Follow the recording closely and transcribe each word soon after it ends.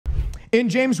In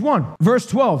James 1, verse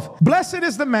 12, blessed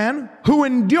is the man who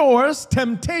endures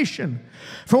temptation,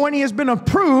 for when he has been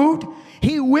approved,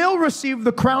 he will receive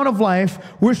the crown of life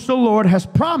which the Lord has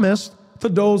promised to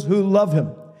those who love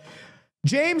him.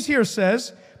 James here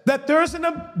says that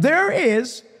there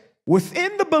is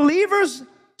within the believer's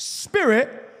spirit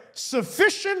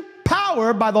sufficient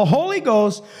power by the Holy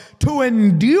Ghost to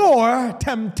endure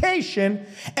temptation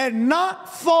and not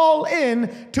fall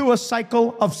into a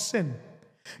cycle of sin.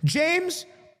 James,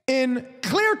 in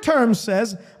clear terms,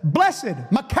 says, blessed,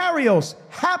 makarios,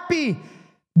 happy,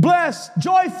 blessed,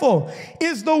 joyful,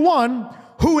 is the one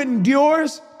who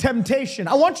endures temptation.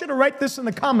 I want you to write this in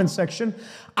the comment section.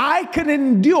 I can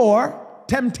endure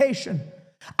temptation.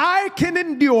 I can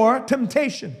endure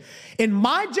temptation. In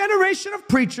my generation of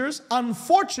preachers,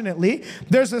 unfortunately,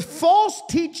 there's a false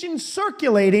teaching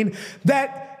circulating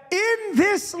that in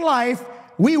this life,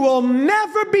 we will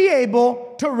never be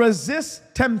able to resist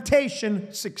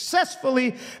temptation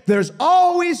successfully. There's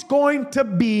always going to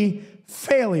be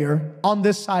failure on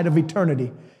this side of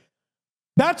eternity.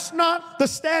 That's not the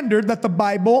standard that the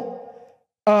Bible,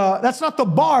 that's not the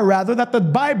bar, rather, that the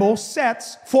Bible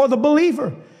sets for the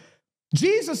believer.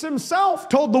 Jesus himself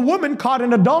told the woman caught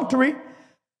in adultery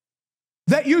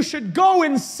that you should go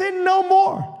and sin no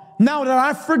more, now that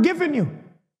I've forgiven you.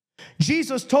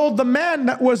 Jesus told the man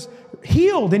that was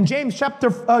healed in John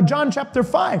chapter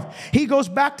 5. He goes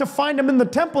back to find him in the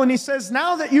temple and he says,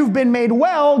 now that you've been made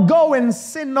well, go and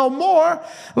sin no more,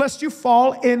 lest you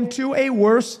fall into a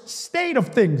worse state of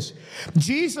things.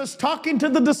 Jesus, talking to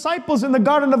the disciples in the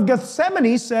Garden of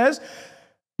Gethsemane, says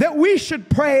that we should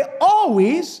pray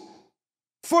always,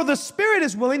 for the spirit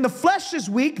is willing, the flesh is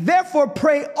weak, therefore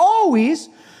pray always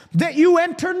that you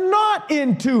enter not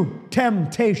into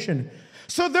temptation.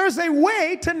 So there's a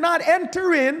way to not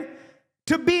enter in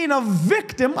to being a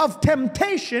victim of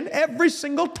temptation every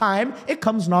single time it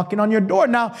comes knocking on your door.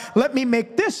 Now, let me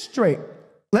make this straight.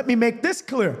 Let me make this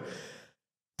clear.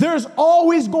 There's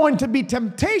always going to be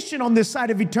temptation on this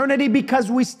side of eternity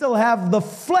because we still have the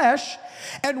flesh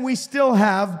and we still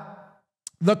have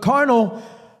the carnal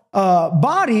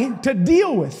body to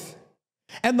deal with.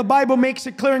 And the Bible makes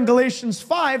it clear in Galatians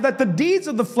 5 that the deeds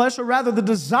of the flesh, or rather the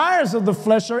desires of the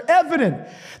flesh, are evident.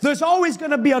 There's always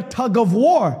going to be a tug of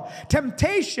war.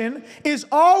 Temptation is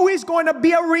always going to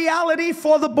be a reality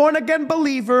for the born-again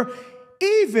believer,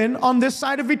 even on this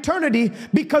side of eternity,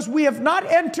 because we have not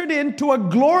entered into a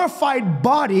glorified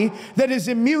body that is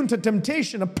immune to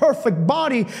temptation, a perfect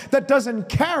body that doesn't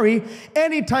carry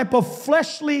any type of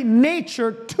fleshly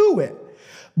nature to it.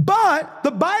 But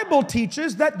the Bible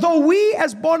teaches that though we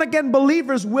as born-again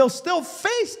believers will still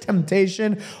face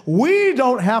temptation, we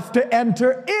don't have to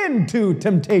enter into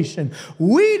temptation.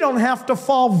 We don't have to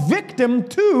fall victim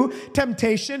to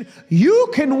temptation. You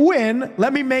can win.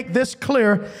 Let me make this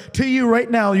clear to you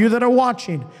right now, you that are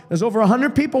watching. There's over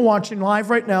 100 people watching live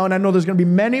right now, and I know there's going to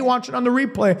be many watching on the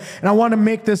replay, and I want to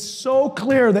make this so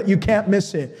clear that you can't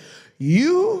miss it.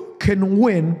 You can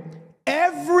win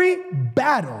every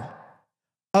battle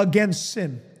against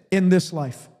sin in this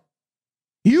life.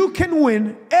 You can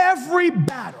win every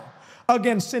battle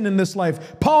against sin in this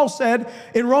life. Paul said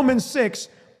in Romans 6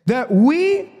 that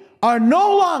we are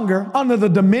no longer under the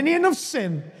dominion of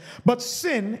sin, but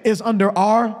sin is under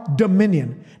our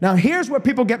dominion. Now here's where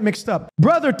people get mixed up.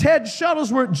 Brother Ted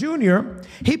Shuttlesworth Jr.,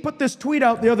 he put this tweet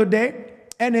out the other day,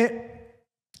 and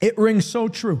it rings so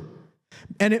true.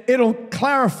 And it'll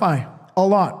clarify a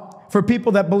lot for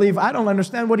people that believe, I don't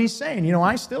understand what he's saying. You know,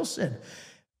 I still sin.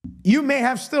 You may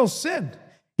have still sinned.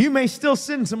 You may still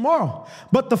sin tomorrow.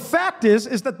 But the fact is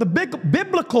that the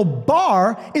biblical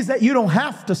bar is that you don't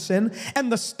have to sin.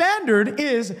 And the standard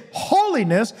is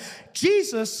holiness.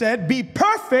 Jesus said, be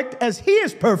perfect as he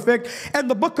is perfect. And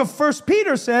the book of 1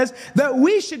 Peter says that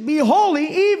we should be holy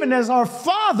even as our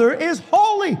Father is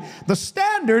holy. The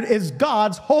standard is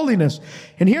God's holiness.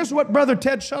 And here's what Brother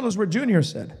Ted Shuttlesworth Jr.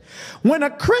 said. When a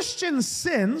Christian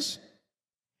sins,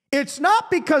 it's not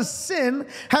because sin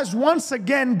has once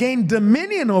again gained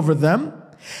dominion over them.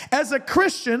 As a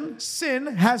Christian, sin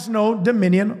has no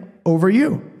dominion over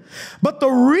you. But the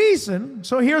reason,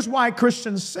 so here's why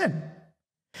Christians sin.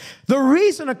 The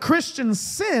reason a Christian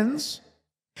sins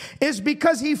is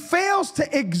because he fails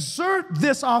to exert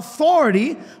this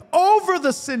authority over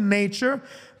the sin nature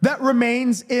that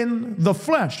remains in the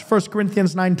flesh. 1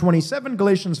 Corinthians 9:27,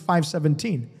 Galatians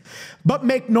 5:17. But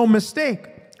make no mistake,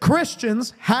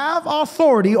 Christians have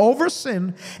authority over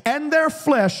sin and their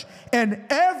flesh, and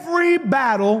every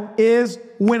battle is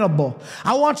winnable.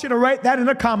 I want you to write that in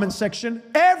the comment section.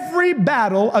 Every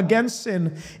battle against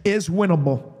sin is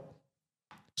winnable.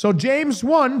 So James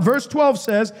 1 verse 12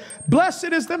 says,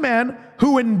 blessed is the man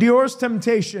who endures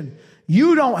temptation.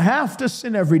 You don't have to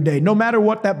sin every day, no matter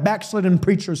what that backslidden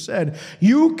preacher said.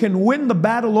 You can win the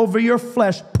battle over your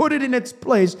flesh, put it in its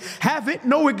place, have it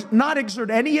not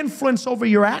exert any influence over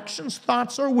your actions,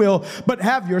 thoughts, or will, but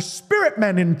have your spirit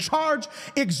man in charge,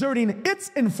 exerting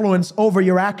its influence over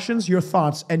your actions, your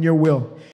thoughts, and your will.